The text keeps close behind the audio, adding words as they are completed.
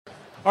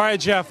All right,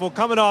 Jeff, well,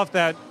 coming off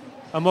that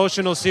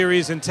emotional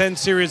series, intense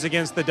series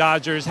against the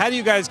Dodgers, how do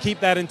you guys keep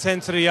that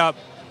intensity up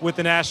with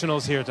the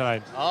Nationals here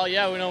tonight? Oh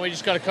yeah, we know we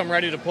just got to come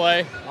ready to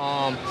play.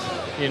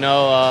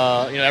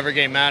 Every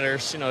game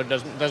matters. It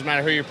doesn't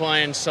matter who you're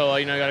playing. So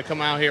you got to come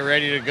out here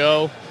ready to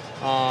go.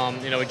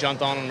 We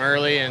jumped on them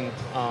early and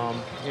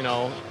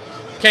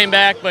came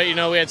back, but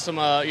we had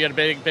you had a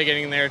big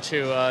inning there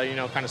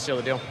to kind of seal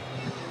the deal.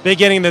 Big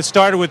inning that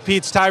started with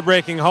Pete's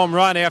tie-breaking home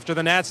run after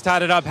the Nats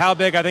tied it up. How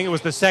big? I think it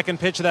was the second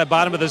pitch of that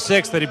bottom of the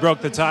sixth that he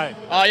broke the tie.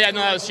 Oh yeah, no,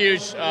 that was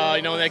huge.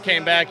 When they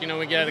came back, we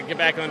got to get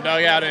back in the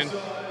dugout and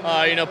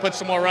put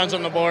some more runs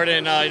on the board,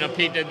 and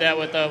Pete did that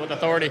with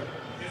authority.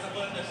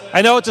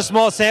 I know it's a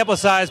small sample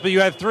size, but you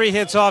had 3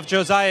 hits off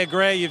Josiah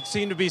Gray. You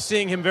seem to be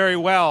seeing him very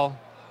well.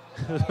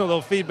 A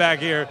little feedback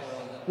here.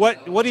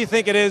 What do you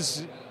think it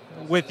is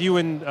with you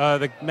and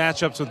the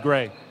matchups with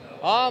Gray?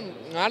 I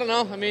don't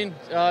know. I mean,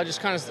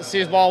 just kind of see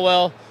his ball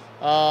well,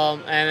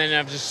 and then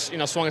I've just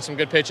swung at some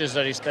good pitches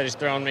that he's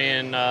thrown me,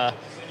 and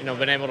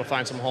been able to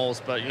find some holes.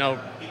 But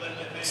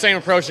same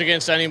approach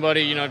against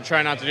anybody.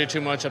 Try not to do too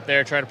much up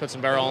there. Try to put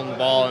some barrel on the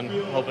ball and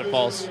hope it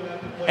falls.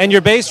 And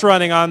your base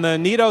running on the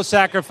Nito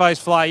sacrifice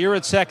fly. You're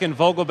at second,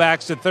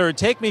 Vogelback's at third.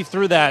 Take me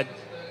through that.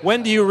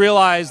 When do you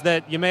realize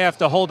that you may have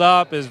to hold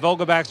up? Is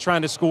Vogelback's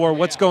trying to score?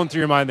 What's going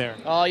through your mind there?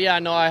 Oh, yeah,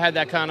 no, I had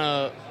that kind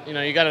of,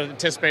 you got to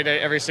anticipate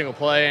every single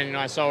play. And,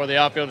 I saw where the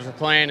outfielders were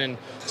playing. And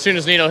as soon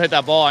as Nito hit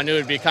that ball, I knew it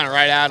would be kind of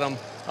right at him.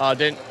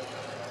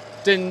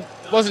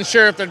 Wasn't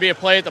sure if there'd be a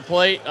play at the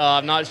plate.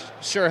 I'm not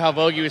sure how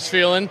Vogie was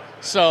feeling.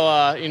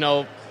 So,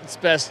 it's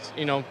best,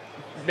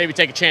 maybe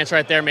take a chance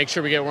right there, make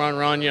sure we get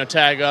run,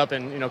 tag up,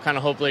 and, kind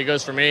of hopefully it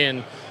goes for me.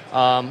 And,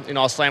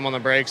 I'll slam on the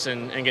brakes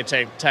and get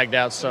tagged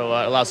out, so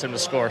it allows him to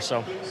score.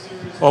 So,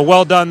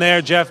 well done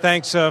there, Jeff.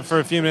 Thanks for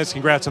a few minutes.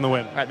 Congrats on the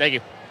win. All right, thank you.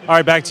 All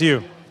right, back to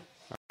you.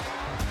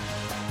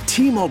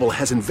 T-Mobile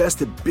has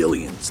invested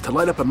billions to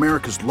light up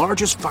America's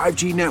largest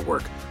 5G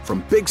network,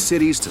 from big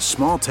cities to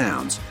small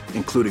towns,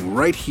 including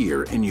right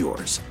here in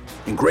yours.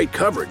 And great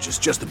coverage is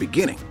just the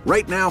beginning.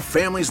 Right now,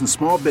 families and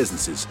small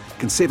businesses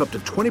can save up to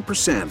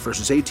 20%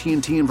 versus AT&T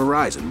and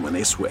Verizon when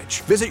they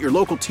switch. Visit your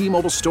local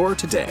T-Mobile store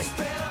today.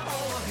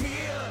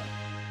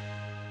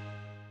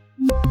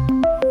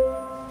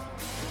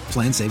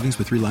 Plan savings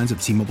with 3 lines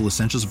of T-Mobile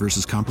Essentials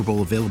versus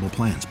comparable available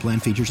plans. Plan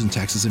features and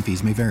taxes and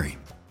fees may vary.